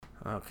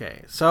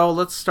Okay, so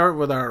let's start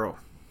with our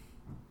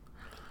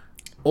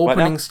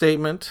opening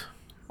statement.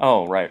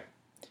 Oh, right.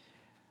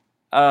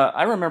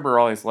 I remember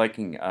always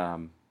liking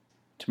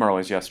Tomorrow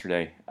is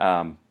Yesterday.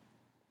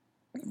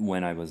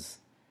 When I was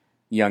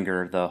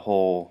younger, the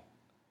whole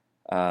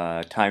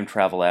time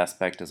travel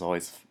aspect is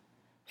always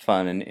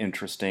fun and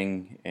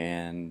interesting,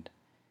 and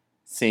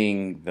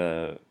seeing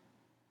the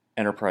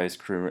Enterprise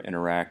crew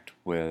interact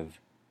with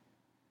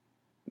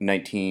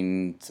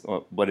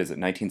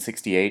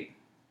 1968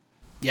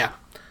 Yeah.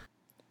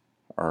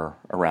 or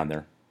around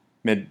there,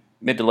 mid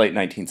to late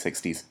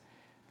 1960s,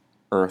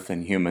 Earth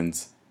and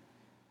humans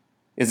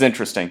is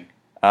interesting.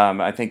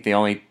 I think the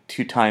only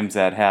two times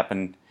that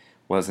happened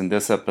was in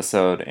this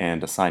episode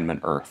and Assignment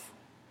Earth.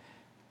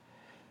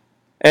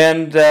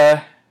 And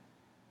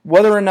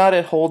whether or not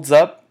it holds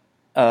up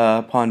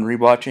upon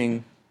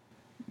rewatching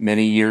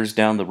many years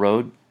down the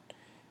road,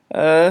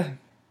 I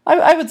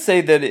would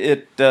say that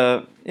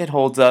it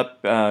holds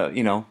up,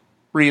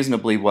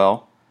 reasonably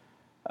well.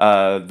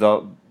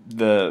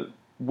 The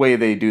way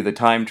they do the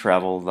time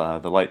travel,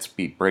 the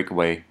Lightspeed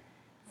breakaway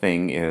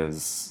thing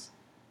is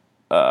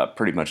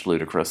pretty much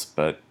ludicrous,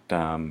 but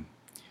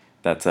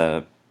that's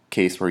a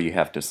case where you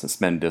have to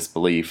suspend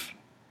disbelief.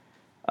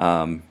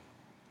 The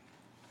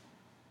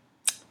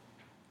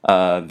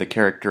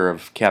character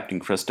of Captain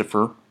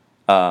Christopher,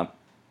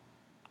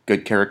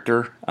 good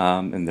character,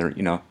 and there,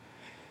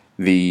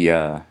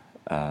 the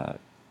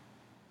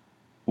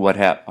what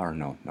happened? Or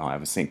no, I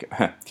was thinking,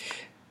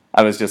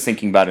 I was just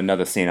thinking about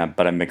another scene,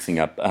 but I'm mixing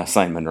up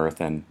Assignment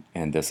Earth and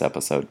this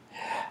episode.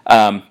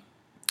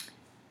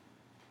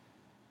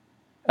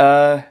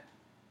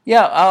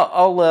 Yeah,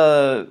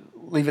 I'll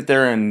leave it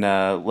there and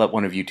let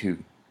one of you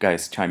two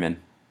guys chime in.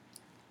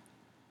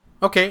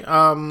 Okay,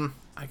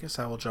 I guess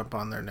I will jump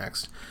on there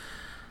next.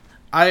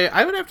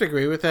 I would have to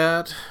agree with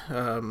that.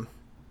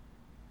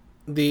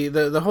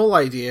 The whole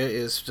idea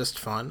is just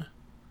fun,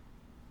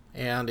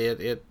 and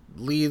it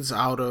leads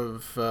out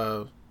of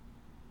a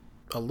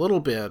little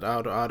bit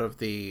out of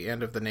the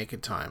end of the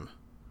Naked Time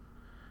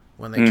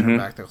when they turn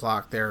back the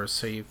clock there.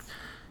 So you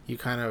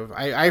kind of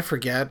I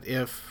forget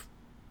if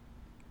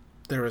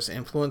there was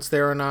influence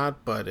there or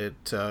not, but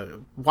it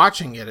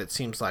watching it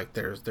seems like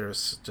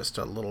there's just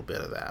a little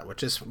bit of that,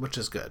 which is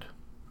good.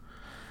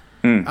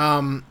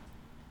 The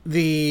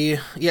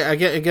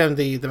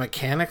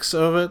mechanics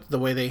of it, the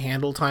way they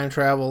handle time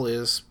travel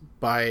is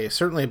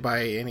certainly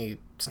by any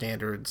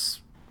standards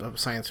of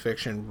science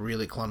fiction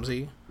really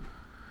clumsy.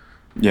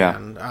 Yeah.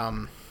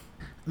 And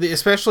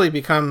especially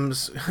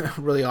becomes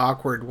really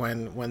awkward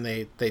when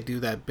they do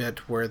that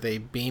bit where they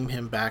beam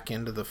him back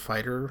into the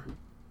fighter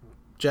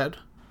jet.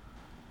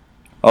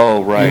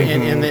 Oh, right.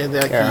 And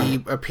then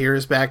he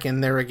appears back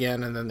in there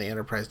again, and then the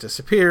Enterprise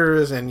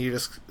disappears, and you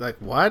just like,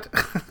 what?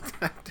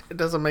 It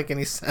doesn't make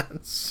any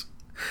sense.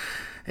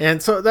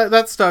 And so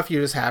that stuff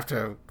you just have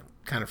to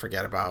kind of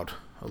forget about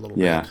a little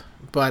bit.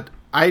 But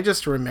I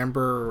just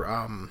remember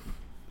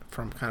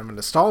from kind of a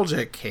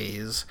nostalgic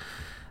haze,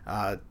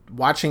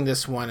 watching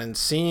this one and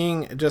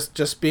seeing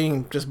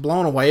being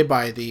blown away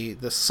by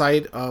the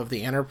sight of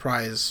the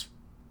Enterprise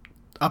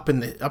up in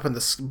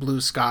the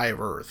blue sky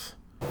of Earth.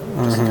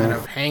 Just kind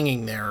of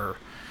hanging there.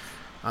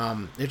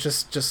 It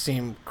just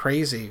seemed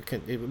crazy.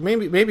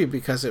 Maybe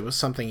because it was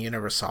something you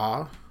never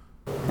saw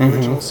in the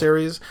original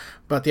series,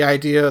 but the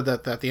idea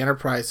that the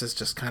Enterprise is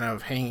just kind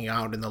of hanging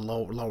out in the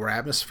lower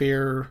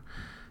atmosphere,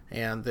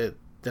 and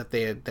that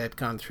they had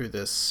gone through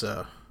this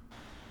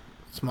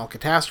small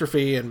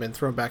catastrophe and been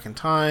thrown back in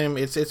time.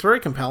 It's very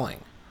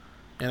compelling,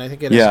 and I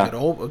think it is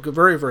a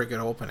very, very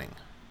good opening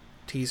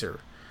teaser,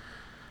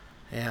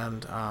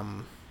 and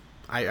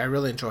I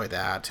really enjoy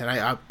that,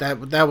 and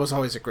that was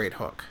always a great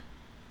hook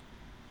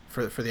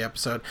for the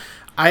episode.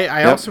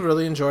 I also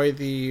really enjoy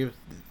the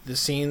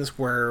scenes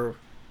where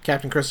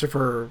Captain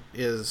Christopher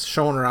is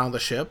shown around the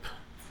ship.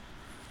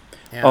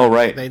 And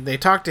right. They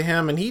talk to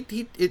him, and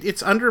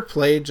it's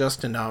underplayed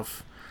just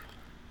enough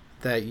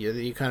that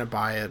you kind of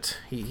buy it.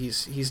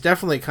 He's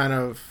definitely kind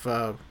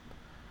of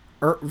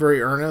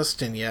very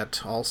earnest, and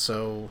yet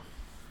also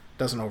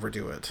doesn't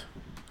overdo it.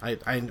 I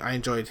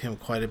enjoyed him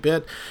quite a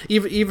bit,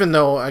 even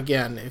though,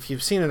 again, if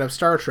you've seen enough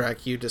Star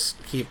Trek, you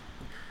just keep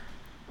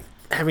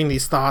having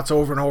these thoughts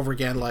over and over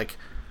again, like,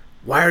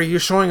 why are you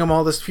showing him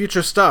all this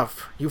future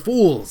stuff, you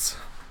fools?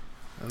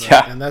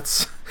 And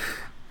that's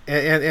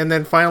and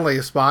then finally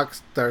Spock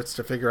starts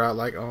to figure out,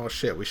 like, oh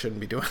shit, we shouldn't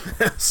be doing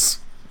this.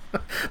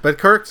 But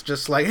Kirk's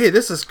just like, hey,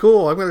 this is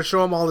cool, I'm going to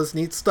show him all this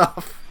neat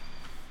stuff.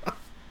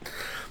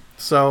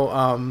 So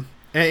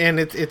and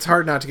it's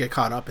hard not to get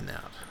caught up in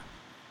that.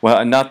 Well,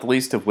 and not the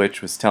least of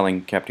which was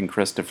telling Captain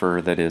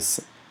Christopher that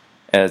his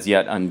as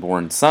yet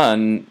unborn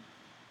son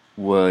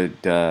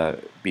would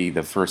be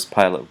the first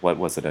pilot. What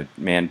was it, a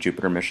manned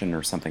Jupiter mission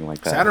or something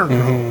like that? Saturn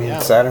probe, yeah.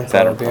 Saturn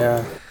probe,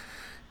 yeah.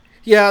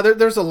 Yeah,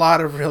 there's a lot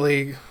of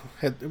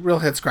real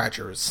head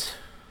scratchers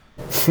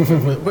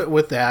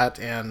with that,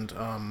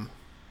 and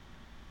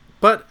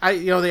But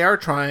they are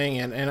trying,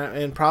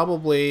 and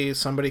probably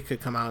somebody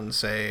could come out and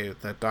say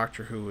that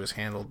Doctor Who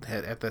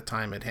at that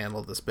time had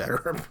handled this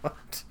better.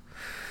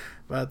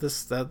 But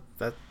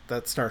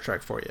that's Star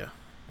Trek for you.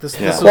 This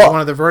was one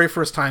of the very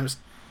first times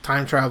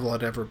time travel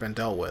had ever been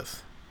dealt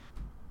with.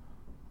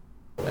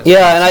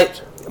 Yeah,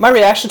 and my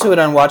reaction to it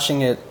on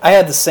watching it, I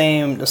had the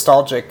same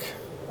nostalgic.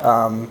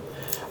 I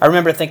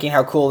remember thinking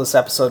how cool this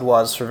episode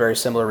was for very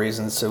similar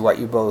reasons to what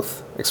you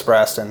both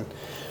expressed, and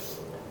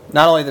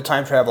not only the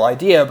time travel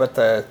idea, but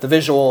the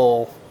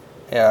visual,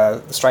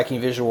 the striking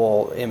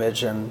visual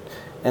image, and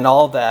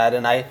all of that.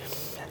 And I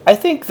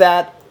think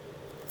that,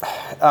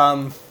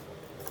 I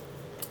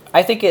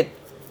think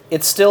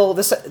it's still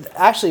this.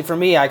 Actually, for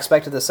me, I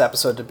expected this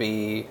episode to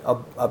be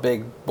a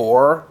big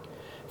bore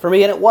for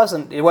me, and it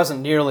wasn't. It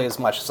wasn't nearly as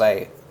much as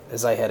I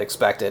had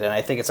expected. And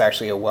I think it's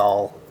actually a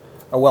well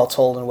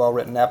told and well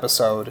written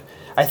episode.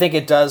 I think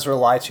it does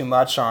rely too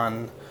much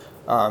on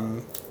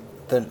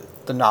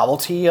the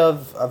novelty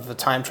of the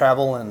time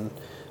travel and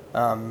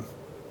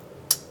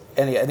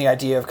the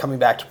idea of coming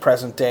back to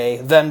present day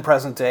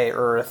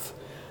Earth,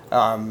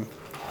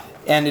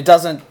 and it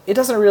doesn't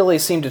really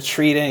seem to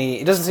treat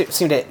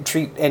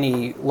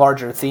any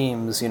larger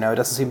themes. It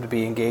doesn't seem to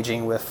be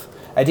engaging with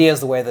ideas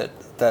the way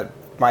that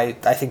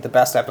I think the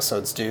best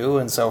episodes do,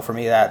 and so for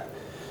me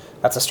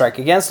that's a strike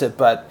against it.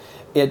 But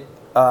it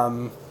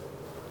and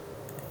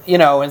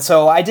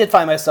so I did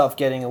find myself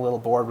getting a little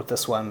bored with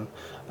this one.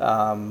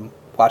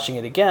 Watching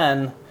it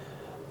again,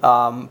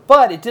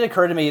 but it did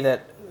occur to me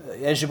that,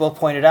 as you both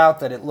pointed out,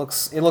 that it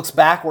looks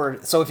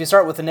backward. So if you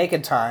start with the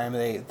Naked Time,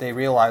 they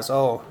realize,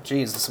 oh,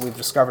 geez, we've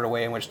discovered a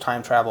way in which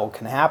time travel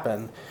can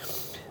happen,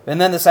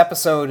 and then this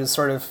episode is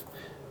sort of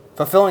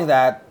fulfilling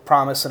that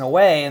promise in a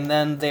way. And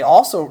then they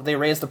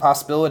raise the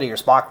possibility, or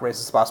Spock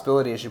raises the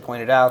possibility, as you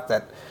pointed out,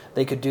 that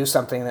they could do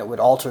something that would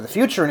alter the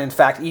future, and in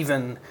fact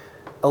even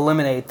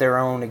eliminate their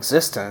own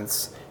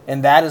existence,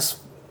 and that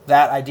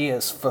idea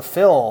is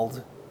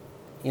fulfilled.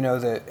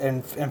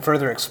 And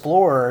further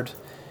explored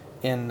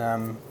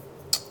in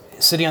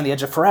City on the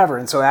Edge of Forever.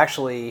 And so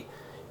actually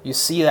you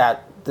see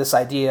this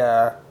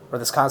idea or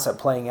this concept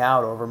playing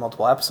out over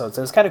multiple episodes.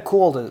 And it's kind of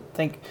cool to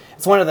think.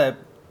 It's one of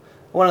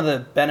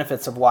the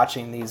benefits of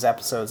watching these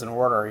episodes in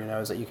order,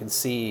 is that you can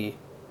see.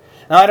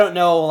 Now I don't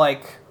know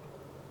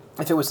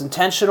if it was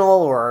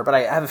intentional but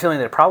I have a feeling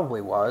that it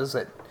probably was,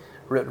 that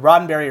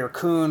Roddenberry or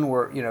Kuhn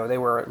were, they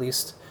were at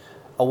least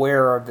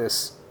aware of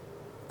this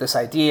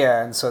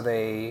idea, and so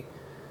they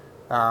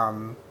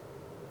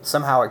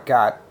somehow it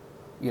got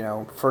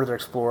further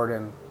explored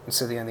in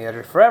City on the Edge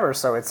of Forever.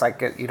 So it's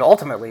like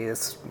ultimately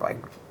it's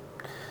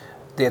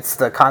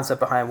the concept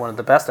behind one of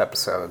the best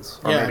episodes,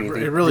 or maybe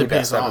it really the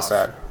pays best off.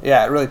 episode.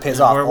 Yeah, it really pays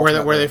off.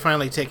 Where they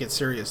finally take it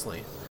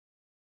seriously.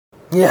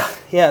 Yeah,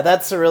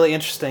 that's a really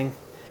interesting.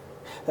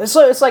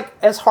 So it's like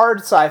as hard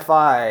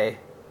sci-fi.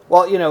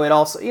 Well, it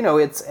also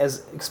it's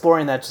as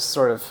exploring that just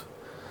sort of.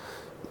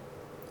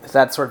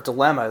 That sort of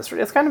dilemma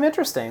it's kind of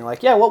interesting.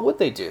 What would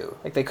they do?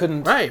 They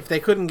couldn't. Right, if they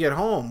couldn't get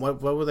home,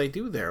 what would they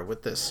do there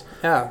with this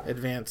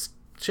advanced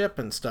chip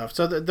and stuff?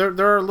 So there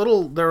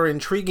are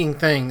intriguing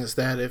things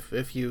that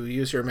if you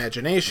use your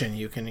imagination,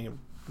 you can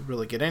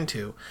really get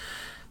into.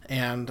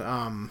 And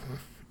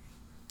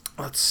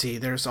let's see,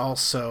 there's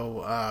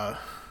also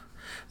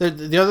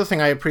the other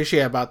thing I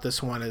appreciate about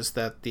this one is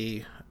that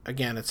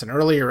it's an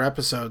earlier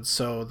episode,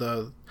 so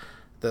the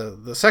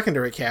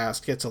secondary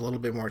cast gets a little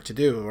bit more to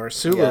do, or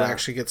Sulu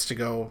actually gets to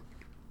go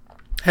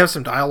have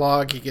some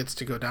dialogue. He gets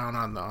to go down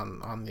on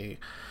the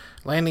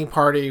landing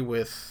party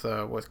with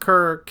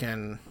Kirk,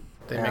 and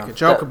they make a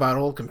joke about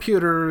old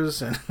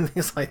computers and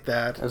things like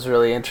that. It was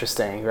really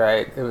interesting,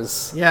 right? It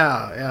was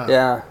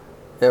yeah.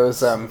 It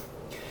was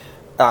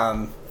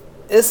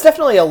it's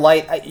definitely a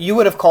light. You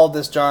would have called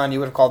this, John. You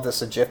would have called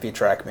this a Jiffy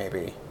Trek,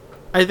 maybe.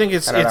 I think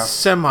it's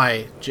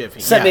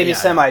semi-Jiffy. Maybe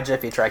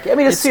semi-Jiffy Trek. I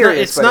mean, it's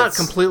serious. It's not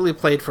completely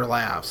played for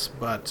laughs,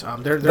 but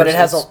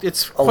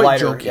it's quite a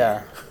lighter,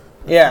 jokey.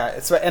 Yeah.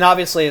 And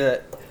obviously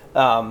the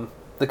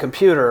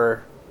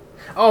computer.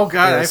 Oh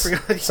God, I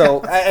forgot.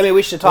 So I mean,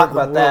 we should talk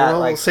about that.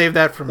 We'll save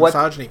that for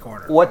Misogyny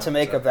Corner. What to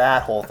make of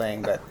that whole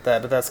thing? But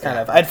that's kind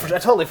of. I'd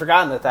totally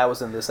forgotten that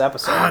was in this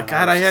episode. Oh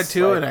God, I had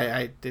too, and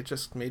it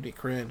just made me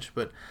cringe.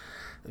 But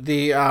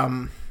the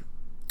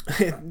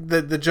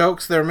the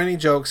jokes, there are many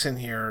jokes in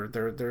here.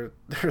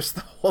 There's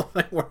the whole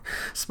thing where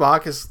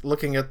Spock is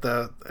looking at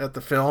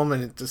the film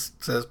and it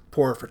just says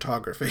poor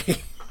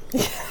photography.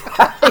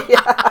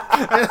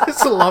 I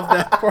just love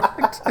that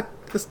part.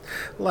 Just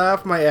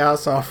laugh my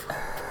ass off.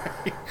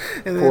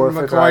 And then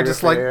McCoy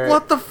just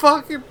what the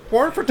fuck?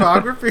 Poor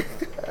photography.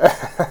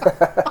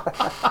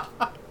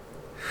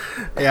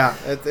 Yeah,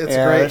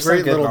 it's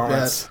great little bit.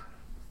 It's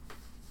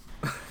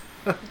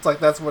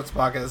that's what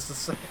Spock has to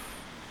say.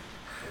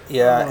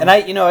 Yeah, and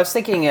I was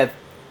thinking of,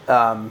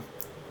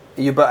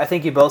 I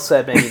think you both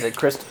said maybe that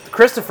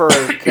Christopher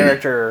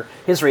character,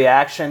 his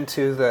reaction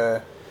to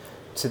the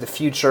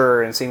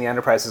future and seeing the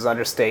Enterprise is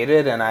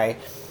understated, and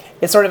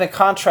it's sort of in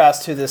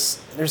contrast to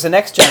this. There's a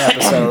Next Gen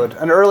episode,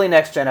 an early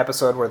Next Gen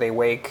episode where they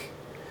wake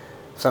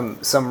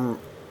some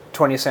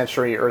 20th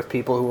century Earth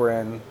people who were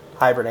in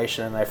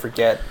hibernation, and I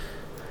forget.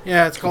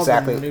 Yeah, it's called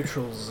Exactly. the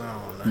Neutral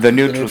Zone. The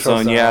Neutral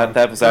Zone, yeah,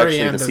 that was Very actually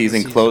end the of the season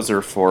season.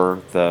 closer for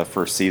the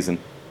first season.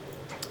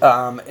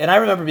 And I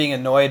remember being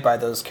annoyed by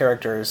those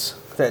characters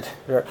that,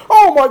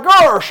 oh my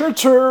gosh,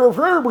 it's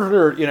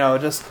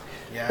just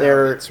Yeah,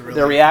 their it's really-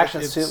 their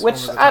reactions it's to, which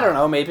over the I don't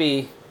top. know,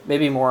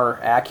 maybe more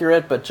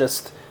accurate, but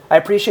just I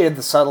appreciated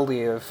the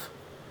subtlety of.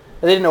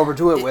 They didn't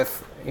overdo it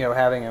with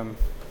having him.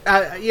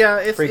 Yeah,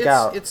 it's Freak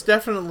out. It's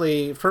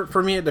definitely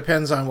for me. It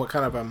depends on what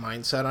kind of a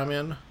mindset I'm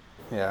in.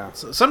 Yeah.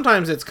 So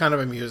sometimes it's kind of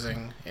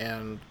amusing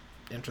and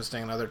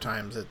interesting, and other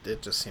times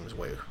it just seems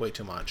way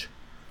too much.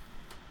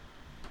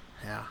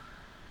 Yeah,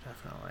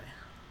 definitely.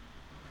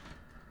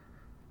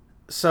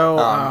 So,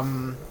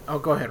 oh,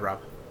 go ahead,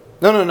 Rob.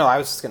 No. I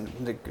was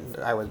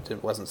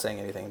just wasn't saying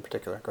anything in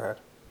particular. Go ahead.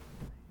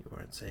 You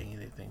weren't saying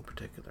anything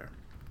particular.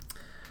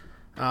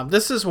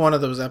 This is one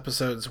of those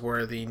episodes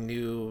where the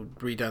new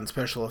redone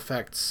special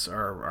effects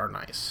are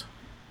nice.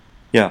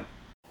 Yeah.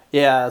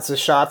 Yeah, it's the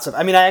shots of.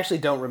 I mean, I actually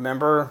don't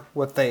remember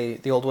what the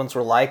old ones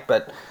were like,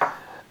 but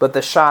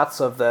the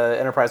shots of the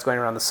Enterprise going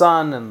around the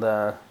sun and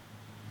the.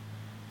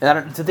 And I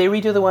don't, did they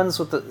redo the ones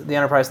with the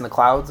Enterprise in the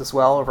clouds as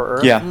well over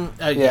Earth? Yeah.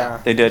 Yeah,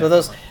 They did. So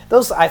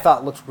those I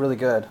thought looked really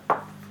good.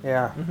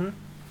 Yeah. Mm-hmm.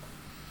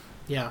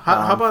 Yeah.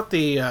 How about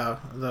the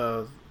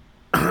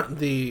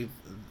the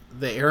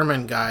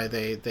airman guy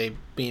they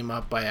beam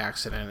up by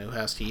accident who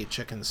has to eat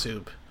chicken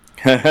soup?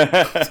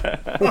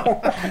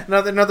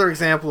 Another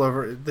example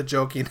of the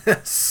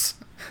jokiness.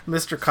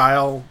 Mr.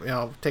 Kyle,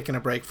 taking a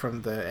break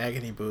from the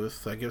agony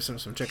booth, gives him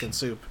some chicken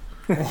soup.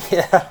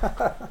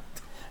 Yeah.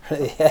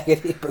 The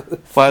agony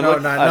booth. Well,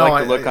 No, I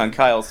like the look on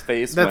Kyle's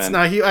face That's when...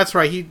 not he. That's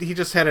right. He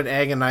just had an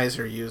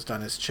agonizer used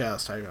on his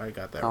chest. I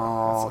got that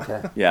wrong. Oh,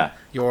 okay. Yeah.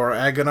 Your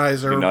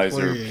agonizer,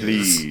 Agonizer,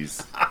 please.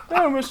 please.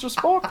 No, Mr.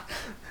 Spock.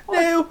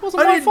 No,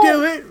 wasn't I my didn't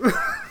do it.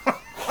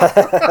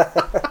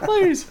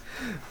 Please.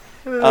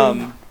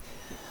 But,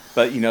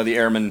 the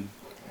airman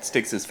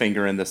sticks his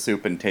finger in the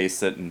soup and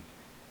tastes it, and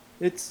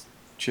it's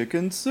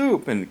chicken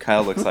soup. And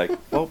Kyle looks like,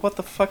 well, what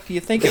the fuck do you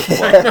think it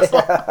was?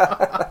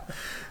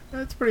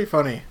 That's pretty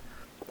funny.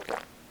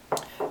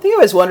 The thing I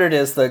always wondered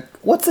is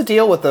what's the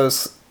deal with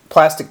those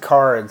plastic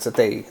cards that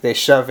they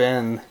shove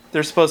in?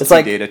 They're supposed It's to be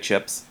like- data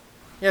chips.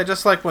 Yeah,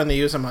 just like when they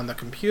use them on the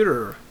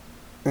computer,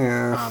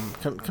 Yeah.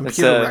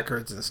 computer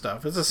records and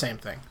stuff. It's the same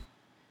thing.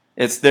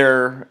 It's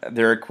their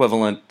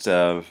equivalent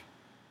of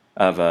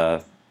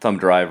a thumb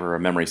drive or a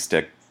memory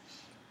stick.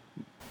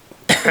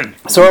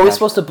 So are we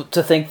supposed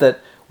to think that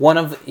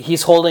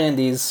he's holding in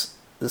this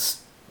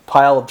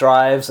pile of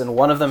drives and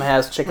one of them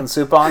has chicken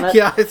soup on it?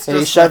 Yeah, it's and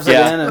he just- shoves it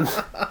yeah. in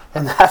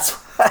and that's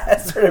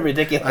sort of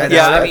ridiculous. I know,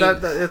 Yeah,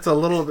 I it's a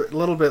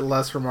little bit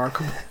less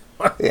remarkable.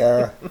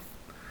 Yeah.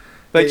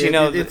 But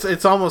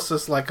it's almost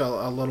just like a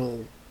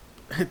little.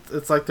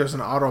 It's like there's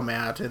an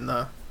automat in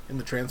the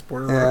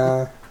transporter room.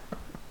 Yeah.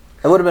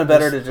 It would have been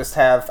better to just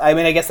have. I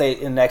mean, I guess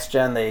in Next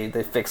Gen they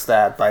fixed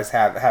that by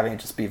having it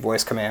just be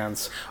voice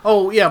commands.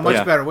 Oh yeah, much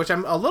Yeah. better. Which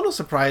I'm a little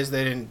surprised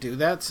they didn't do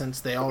that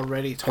since they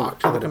already talk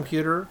to the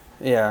computer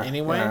Yeah.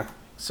 anyway. Yeah.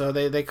 So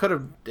they could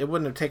have. It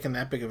wouldn't have taken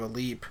that big of a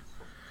leap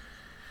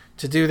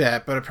to do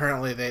that. But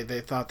apparently they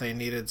thought they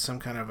needed some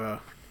kind of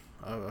a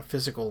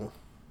physical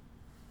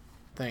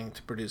thing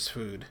to produce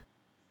food.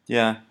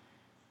 Yeah.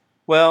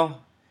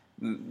 Well,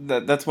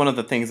 that's one of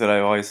the things that I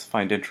always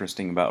find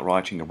interesting about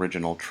watching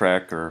original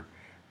Trek or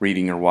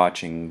reading or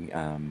watching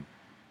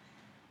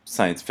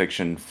science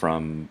fiction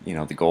from,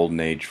 the golden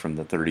age from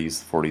the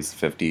 30s, 40s,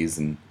 50s.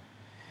 And,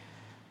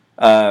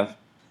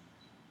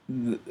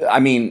 I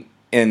mean,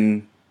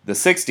 in the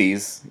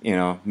 60s,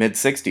 mid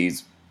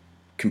 60s,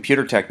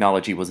 computer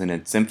technology was in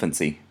its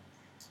infancy.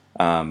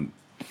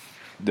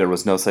 There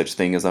was no such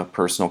thing as a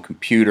personal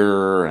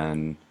computer,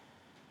 and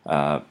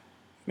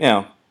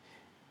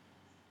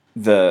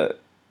there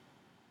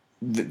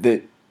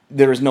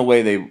is no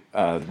way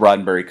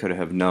Roddenberry could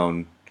have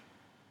known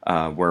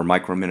where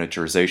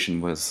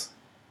microminiaturization was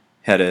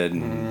headed,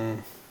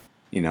 and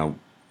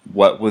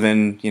what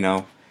within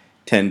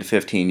 10 to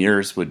 15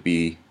 years would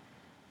be.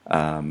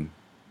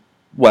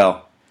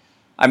 Well,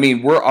 I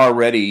mean, we're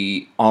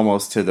already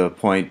almost to the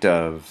point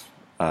of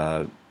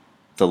the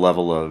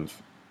level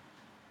of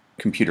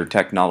computer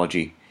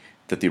technology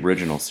that the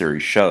original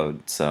series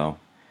showed. So,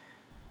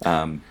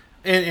 And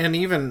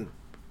even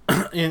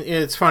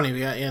it's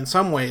funny. In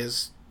some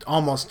ways,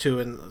 almost to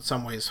in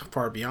some ways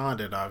far beyond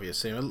it.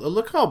 Obviously,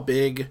 look how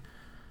big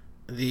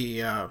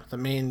the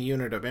main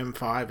unit of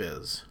M5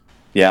 is.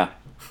 yeah,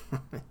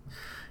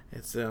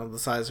 It's the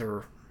size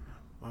of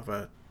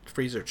a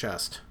freezer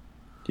chest.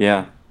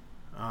 yeah,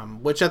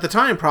 Which at the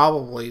time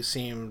probably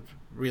seemed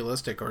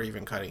realistic or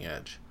even cutting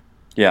edge,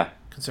 yeah.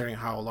 considering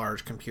how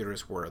large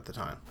computers were at the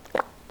time.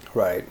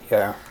 Right.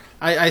 Yeah.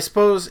 I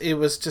suppose it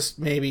was just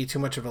maybe too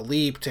much of a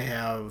leap to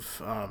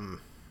have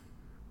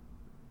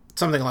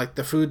something like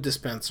the food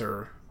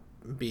dispenser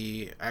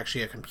be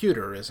actually a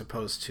computer as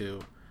opposed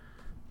to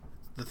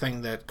the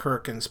thing that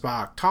Kirk and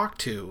Spock talk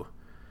to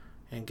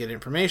and get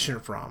information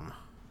from.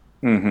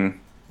 Mm-hmm.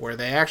 where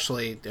they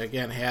actually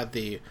again had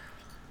the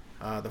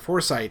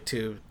foresight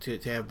to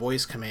have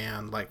voice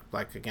command, like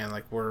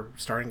we're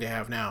starting to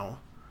have now,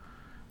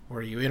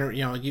 where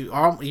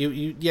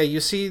you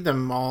see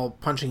them all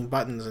punching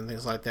buttons and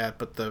things like that,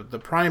 but the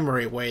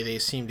primary way they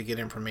seem to get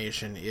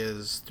information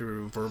is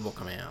through verbal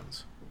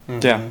commands.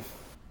 Mm-hmm. Yeah.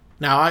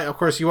 Now, of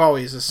course, you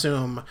always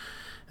assume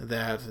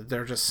that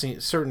there are just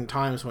certain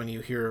times when you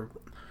hear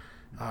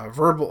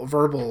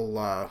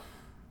verbal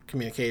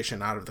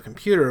communication out of the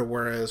computer,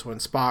 whereas when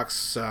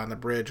Spock's on the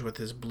bridge with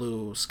his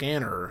blue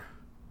scanner,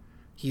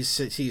 he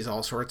sees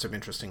all sorts of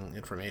interesting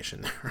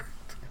information there.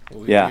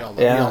 We all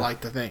like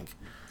to think,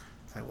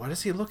 like, what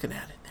is he looking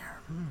at in there?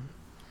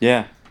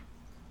 Yeah.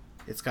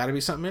 It's got to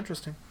be something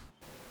interesting.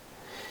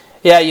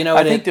 Yeah, you know,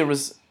 I think there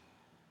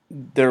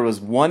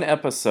was one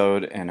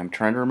episode, and I'm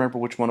trying to remember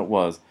which one it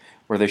was,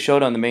 where they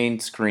showed on the main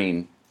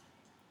screen,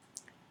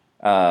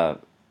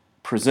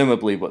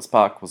 presumably what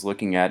Spock was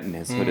looking at in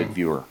his hooded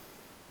viewer.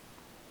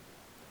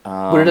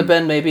 Would it have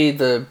been maybe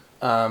the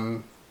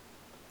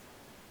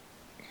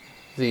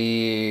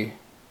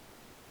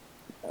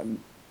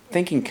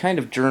thinking kind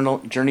of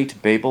Journey to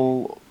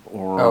Babel,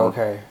 or Oh,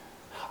 okay.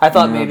 I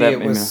thought maybe it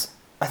was.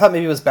 I thought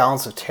maybe it was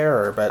Balance of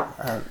Terror, but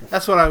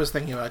That's what I was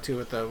thinking about too,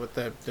 with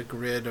the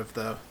grid of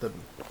the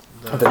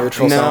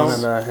neutral zone.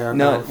 And the,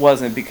 no, it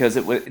wasn't, because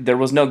there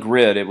was no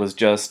grid. It was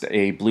just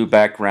a blue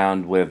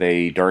background with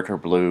a darker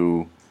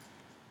blue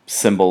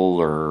symbol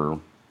or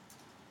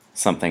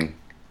something.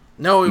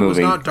 No, it was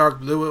moving. not dark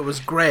blue. It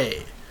was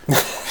gray.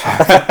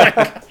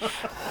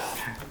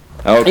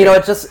 Okay. You know,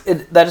 that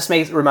just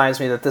reminds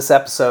me that this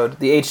episode,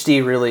 the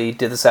HD really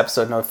did this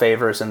episode no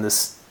favors in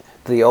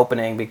the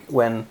opening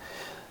when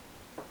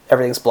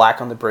everything's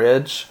black on the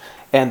bridge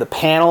and the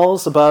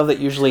panels above that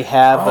usually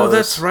have. Oh, those,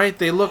 that's right.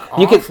 They look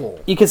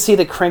awful. You can see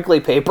the crinkly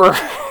paper.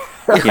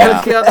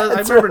 Yeah. I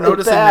remember really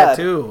noticing bad. that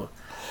too.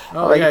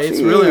 Oh Like, yeah, it's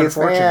really geez,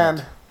 unfortunate.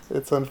 man.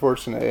 It's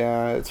unfortunate.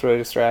 Yeah, it's really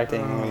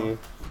distracting.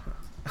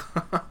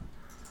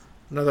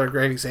 Another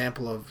great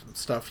example of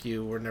stuff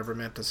you were never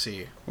meant to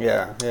see.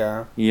 Yeah.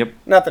 Yep.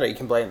 Not that you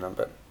can blame them,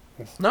 but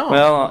No.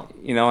 Well,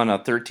 on a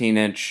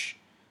 13-inch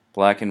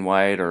black and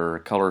white or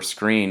color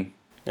screen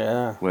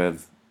yeah,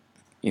 with,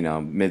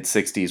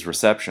 mid-60s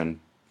reception,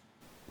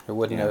 it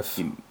wouldn't have.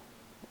 you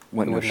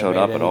wouldn't have Wouldn't showed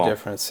have up made at any all.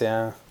 difference.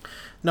 Yeah.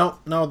 No.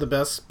 The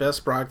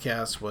best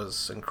broadcast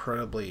was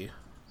incredibly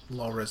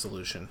low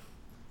resolution.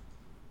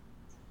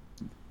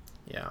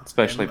 Yeah.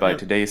 Especially by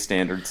today's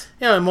standards.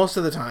 Yeah, and most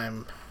of the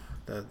time,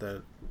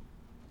 the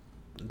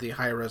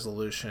high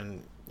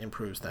resolution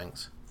improves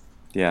things.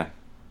 Yeah.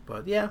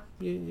 But yeah,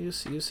 you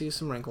see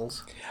some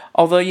wrinkles.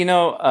 Although,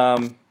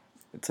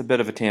 it's a bit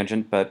of a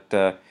tangent,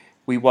 but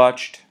we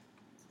watched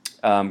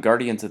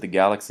Guardians of the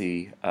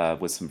Galaxy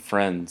with some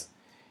friends,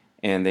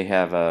 and they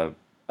have a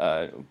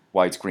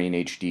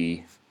widescreen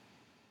HD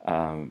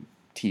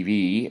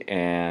TV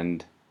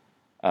and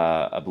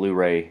a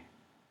Blu-ray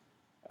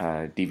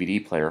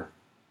DVD player.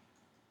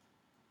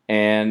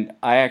 And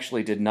I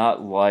actually did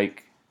not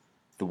like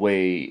the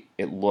way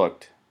it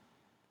looked,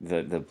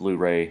 the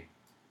Blu-ray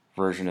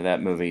version of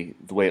that movie,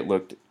 the way it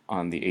looked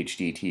on the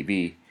HD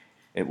TV.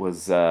 It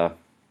was, it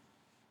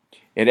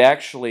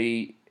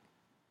actually,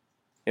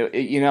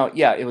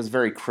 it was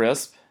very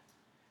crisp,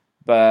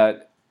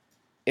 but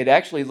it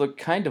actually looked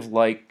kind of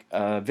like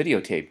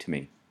videotape to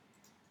me.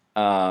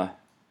 And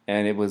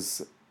it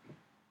was,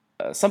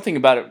 something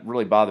about it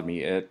really bothered me.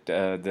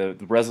 The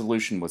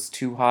resolution was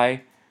too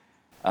high.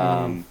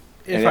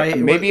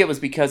 Maybe it was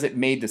because it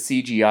made the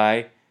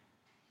CGI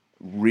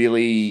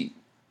really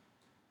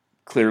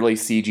clearly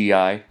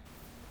CGI.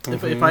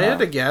 If I had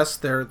to guess,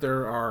 there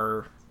are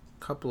a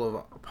couple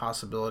of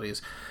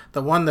possibilities.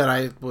 The one that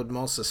I would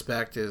most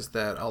suspect is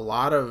that a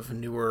lot of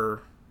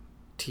newer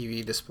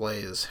TV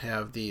displays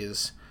have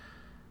these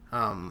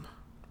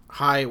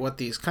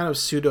these kind of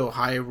pseudo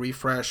high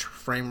refresh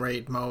frame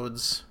rate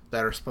modes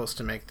that are supposed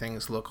to make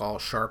things look all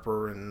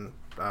sharper and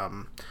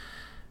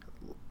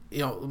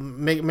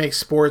make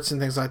sports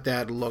and things like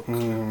that look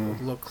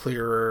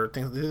clearer.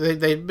 Things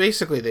they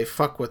basically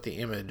fuck with the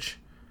image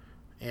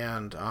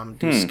and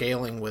do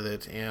scaling with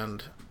it,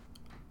 and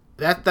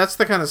that's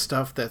the kind of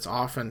stuff that's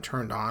often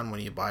turned on when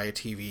you buy a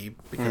TV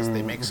because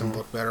they make them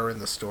look better in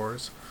the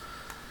stores.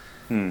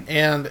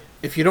 And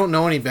if you don't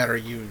know any better,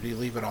 you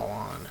leave it all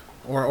on.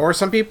 Or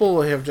some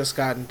people have just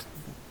gotten,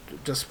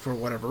 just for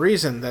whatever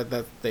reason,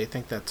 that they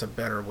think that's a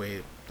better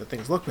way that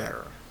things look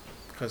better,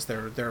 because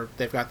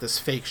they've got this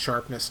fake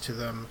sharpness to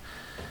them.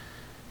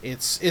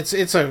 It's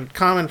a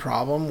common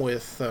problem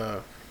with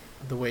the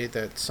way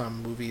that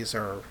some movies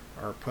are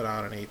put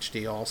out in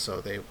HD.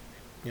 Also, the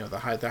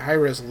high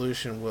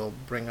resolution will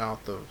bring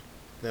out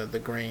the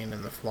grain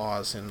and the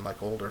flaws in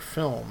like older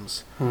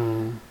films,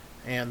 and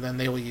then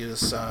they will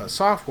use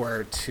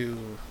software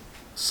to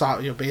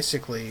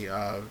basically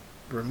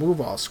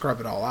scrub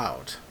it all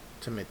out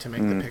to make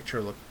the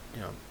picture look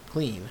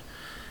clean.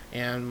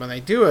 And when they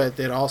do it,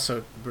 it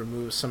also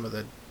removes some of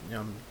the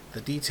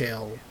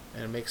detail,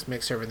 and it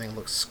makes everything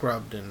look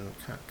scrubbed and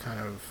kind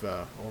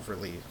of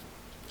overly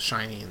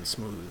shiny and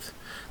smooth.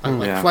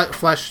 Yeah.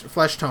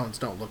 Flesh tones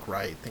don't look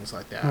right, things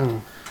like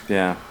that.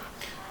 Yeah.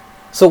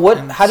 So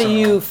And how do so-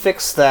 you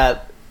fix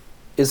that?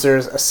 Is there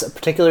a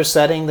particular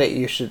setting that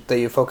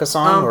you focus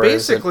on? Or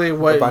is it Basically, a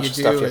what bunch you of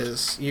stuff do have-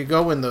 is you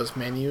go in those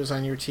menus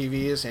on your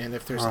TVs, and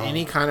if there's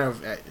any kind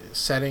of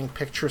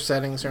picture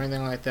settings or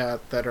anything like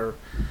that that are,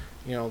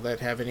 that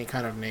have any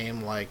kind of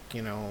name like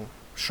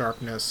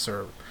sharpness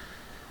or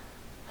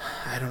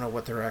I don't know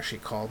what they're actually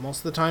called most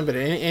of the time, but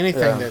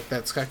anything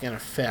that's got an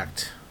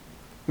effect,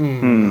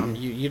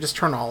 you just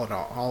turn all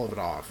of it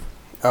off.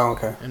 Oh,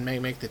 okay. And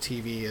make the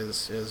TV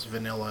as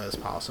vanilla as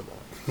possible.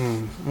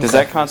 Does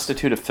that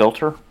constitute a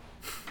filter?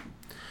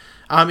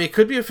 It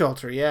could be a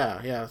filter,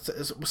 yeah.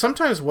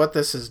 Sometimes what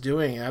this is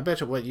doing, and I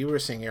bet you what you were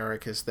seeing,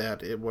 Eric, is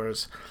that it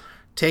was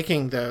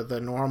taking the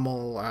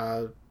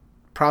normal,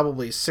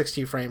 probably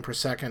 60 frame per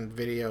second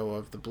video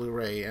of the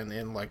Blu-ray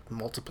and like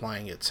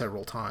multiplying it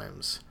several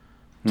times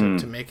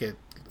to make it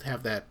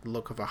have that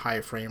look of a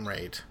high frame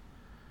rate.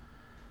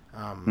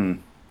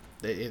 Again,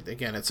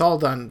 it's all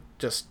done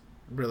just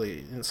really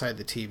inside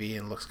the TV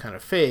and looks kind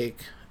of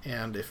fake.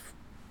 And if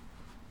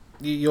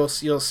you'll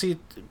see,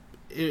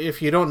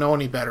 if you don't know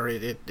any better,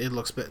 it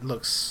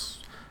looks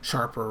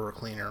sharper or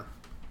cleaner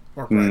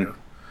or brighter.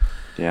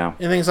 Yeah.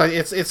 And things like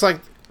it's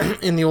like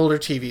in the older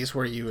TVs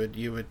where you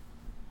would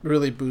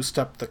really boost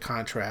up the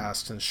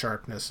contrast and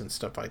sharpness and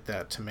stuff like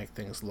that to make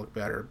things look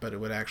better, but it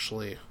would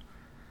actually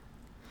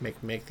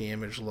make the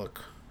image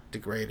look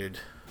degraded.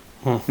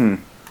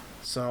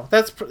 So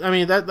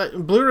that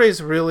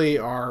Blu-rays really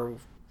are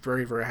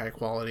very, very high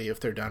quality if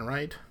they're done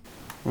right,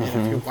 and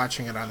if you're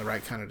watching it on the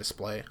right kind of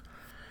display.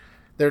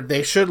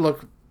 They should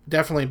look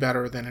definitely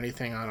better than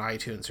anything on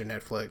iTunes or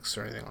Netflix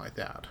or anything like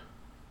that.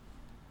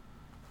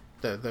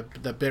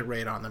 The bit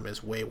rate on them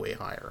is way, way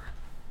higher.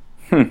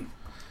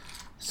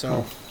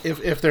 So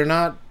if they're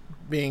not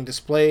being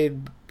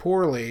displayed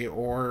poorly,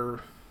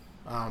 or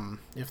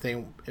if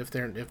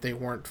they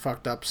weren't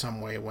fucked up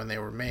some way when they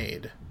were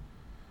made,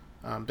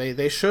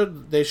 they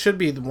should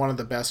be one of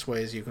the best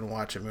ways you can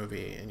watch a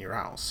movie in your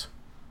house.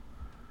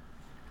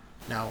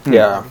 Now,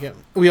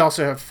 we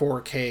also have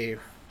 4K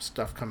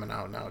stuff coming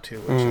out now too,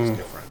 which is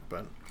different.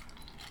 But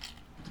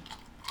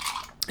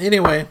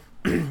anyway,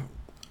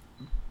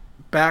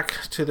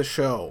 back to the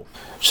show.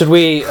 Should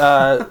we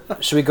go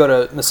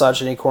to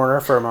Misogyny Corner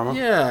for a moment?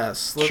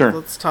 Yes, Sure.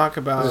 Let's talk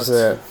about.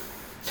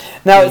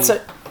 Now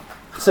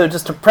so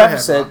just to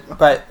preface it,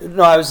 but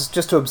no, I was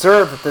just to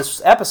observe that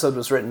this episode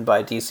was written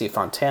by DC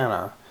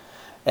Fontana,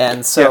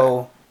 and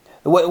so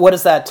what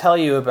does that tell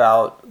you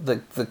about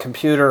the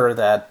computer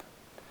that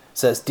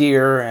says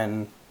 "dear"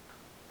 and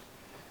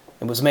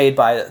it was made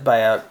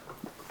by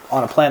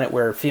on a planet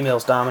where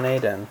females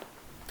dominate? And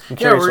I'm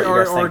curious what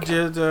you guys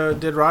think.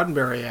 Did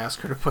Roddenberry ask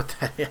her to put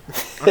that in?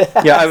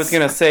 Yeah, I was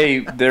going to say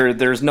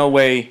there's no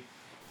way.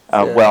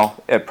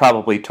 Well, it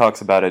probably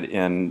talks about it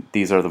in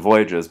These Are the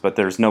Voyages, but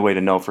there's no way to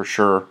know for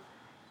sure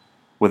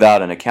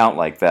without an account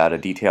like that, a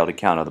detailed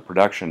account of the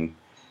production,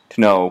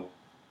 to know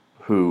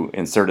who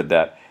inserted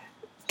that.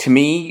 To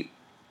me,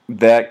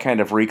 that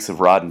kind of reeks of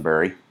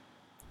Roddenberry.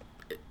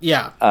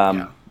 Yeah.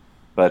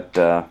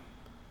 But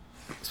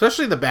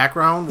especially the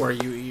background where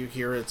you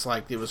hear it's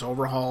like it was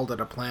overhauled at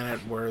a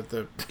planet where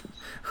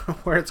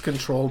where it's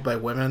controlled by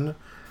women.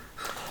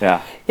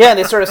 yeah, Yeah,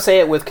 they sort of say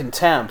it with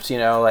contempt,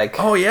 like.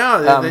 Oh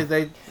yeah,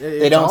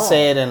 they don't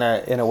say it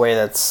in a way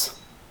that's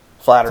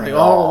flattering at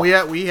all. we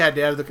had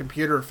to have the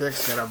computer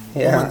fixed at a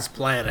woman's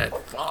planet.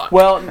 Fuck.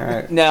 well,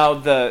 now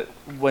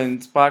when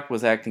Spock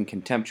was acting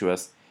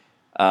contemptuous,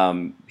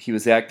 he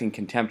was acting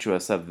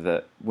contemptuous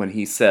when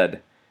he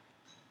said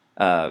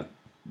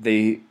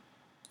they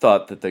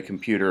thought that the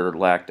computer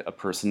lacked a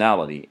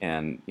personality,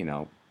 and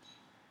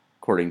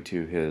according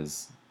to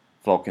his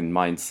Vulcan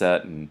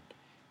mindset and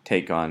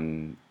take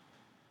on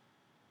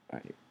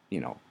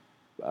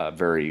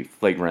very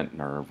flagrant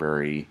or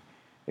very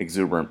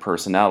exuberant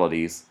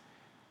personalities,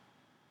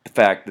 the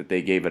fact that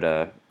they gave it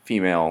a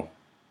female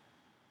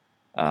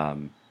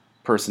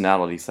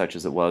personality such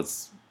as it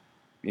was,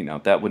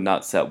 that would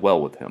not set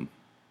well with him.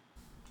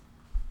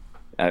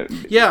 I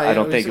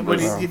don't think it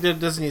was.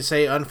 Doesn't he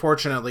say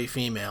unfortunately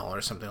female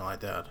or something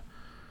like that?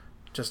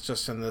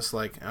 Just in this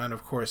and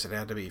of course it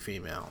had to be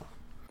female.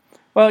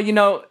 Well,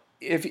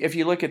 if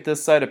you look at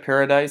this side of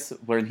paradise,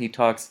 when he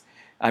talks,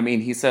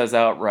 he says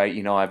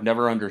outright, I've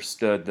never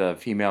understood the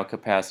female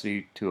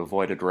capacity to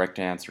avoid a direct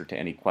answer to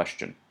any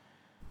question.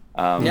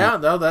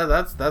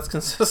 That's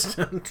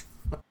consistent.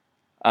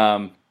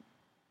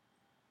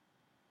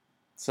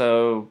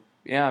 So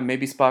yeah,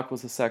 maybe Spock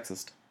was a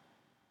sexist.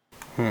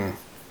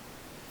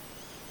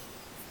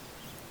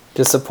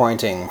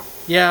 Disappointing.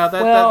 Yeah,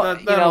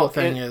 that whole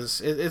thing it's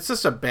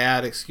just a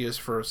bad excuse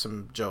for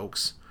some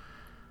jokes.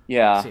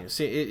 Yeah.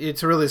 See,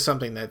 it's really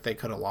something that they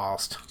could have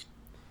lost.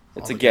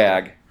 It's a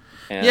gag.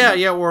 And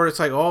or it's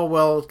like, oh,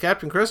 well,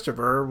 Captain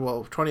Christopher,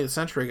 20th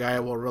century guy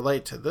will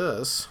relate to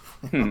this.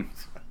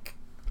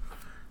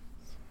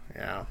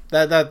 Yeah.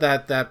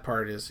 That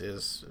part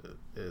is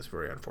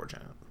very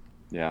unfortunate.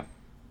 Yeah.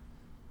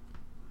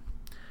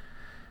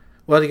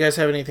 Well, do you guys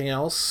have anything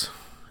else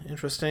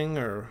interesting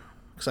or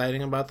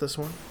exciting about this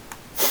one?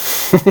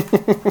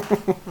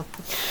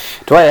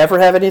 Do I ever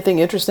have anything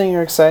interesting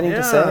or exciting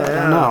to say? I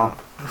don't know.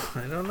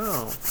 I don't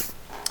know.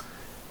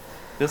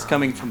 This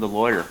coming from the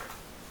lawyer.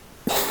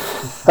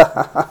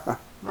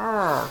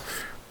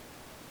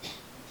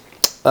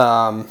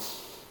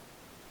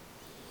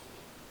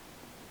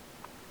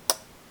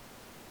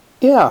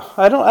 Yeah,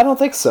 I don't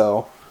think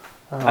so.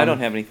 I don't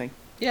have anything.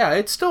 Yeah,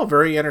 it's still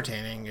very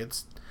entertaining.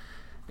 It's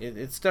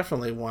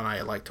definitely one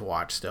I like to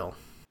watch still.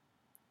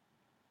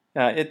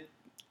 I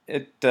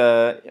think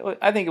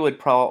it would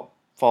fall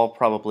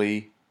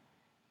probably,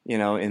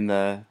 in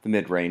the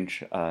mid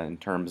range in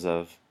terms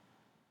of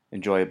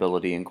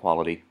enjoyability and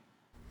quality.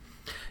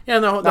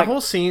 Yeah, and the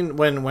whole scene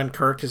when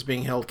Kirk is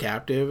being held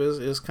captive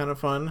is kind of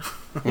fun.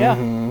 Yeah.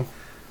 Mm-hmm.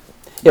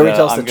 Yeah, he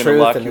tells the truth. I'm going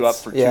to lock you up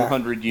for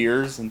 200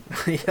 years. And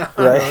Yeah,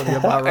 right.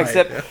 About right.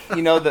 Except,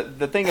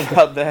 the thing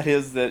about that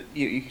is that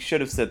you should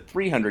have said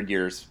 300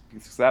 years,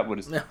 because that would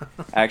have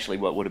actually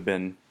what would have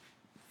been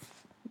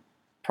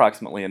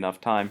approximately enough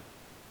time.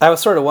 I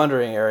was sort of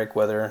wondering, Eric,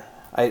 whether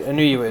I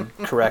knew you would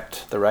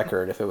correct the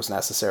record if it was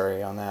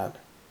necessary on that.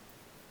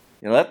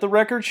 You let the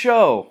record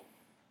show.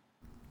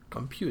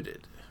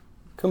 Computed.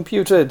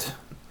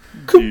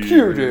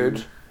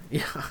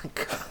 Yeah,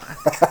 God.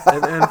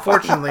 And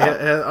unfortunately,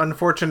 an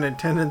unfortunate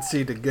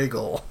tendency to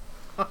giggle.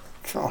 Oh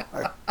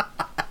my God.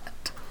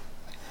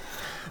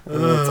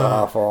 That's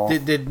awful.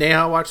 Did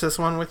Neha watch this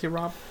one with you,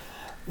 Rob?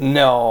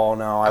 No,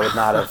 I would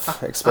not have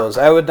exposed.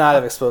 I would not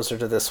have exposed her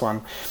to this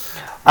one.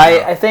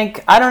 I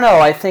think I don't know.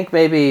 I think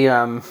maybe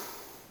I'll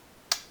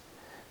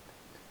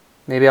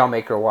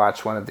make her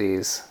watch one of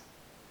these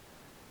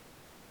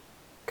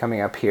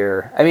coming up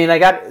here. I mean,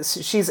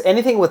 she's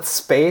anything with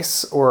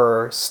space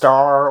or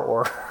star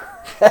or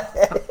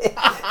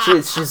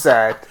she's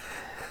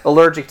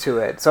allergic to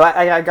it. So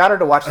I got her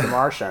to watch The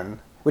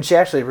Martian, which she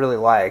actually really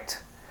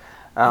liked.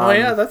 Oh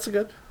yeah, that's a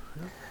good.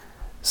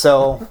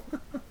 So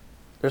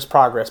there's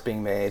progress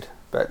being made,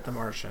 but The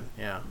Martian,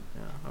 yeah,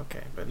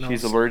 okay, but no,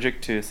 She's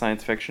allergic to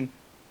science fiction.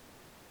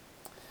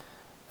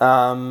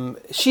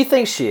 she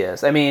thinks she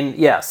is. I mean,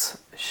 yes,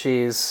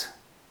 she's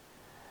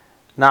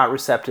not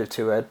receptive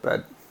to it,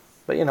 but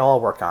I'll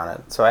work on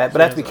it. So I have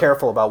to be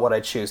careful about what I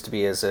choose to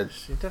be as a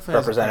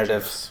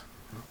representative.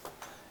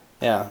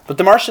 Yeah, but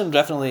The Martian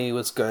definitely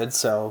was good.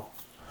 So,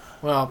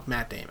 well,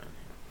 Matt Damon.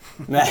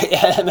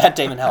 Matt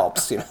Damon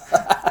helps.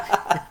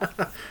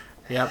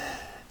 Yep,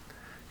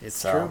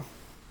 it's true.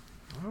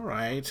 All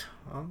right,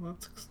 well,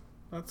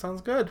 that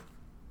sounds good.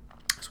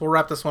 So we'll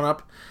wrap this one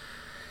up.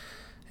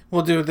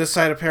 We'll do This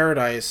Side of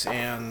Paradise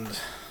and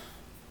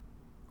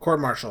Court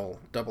Martial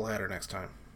doubleheader next time.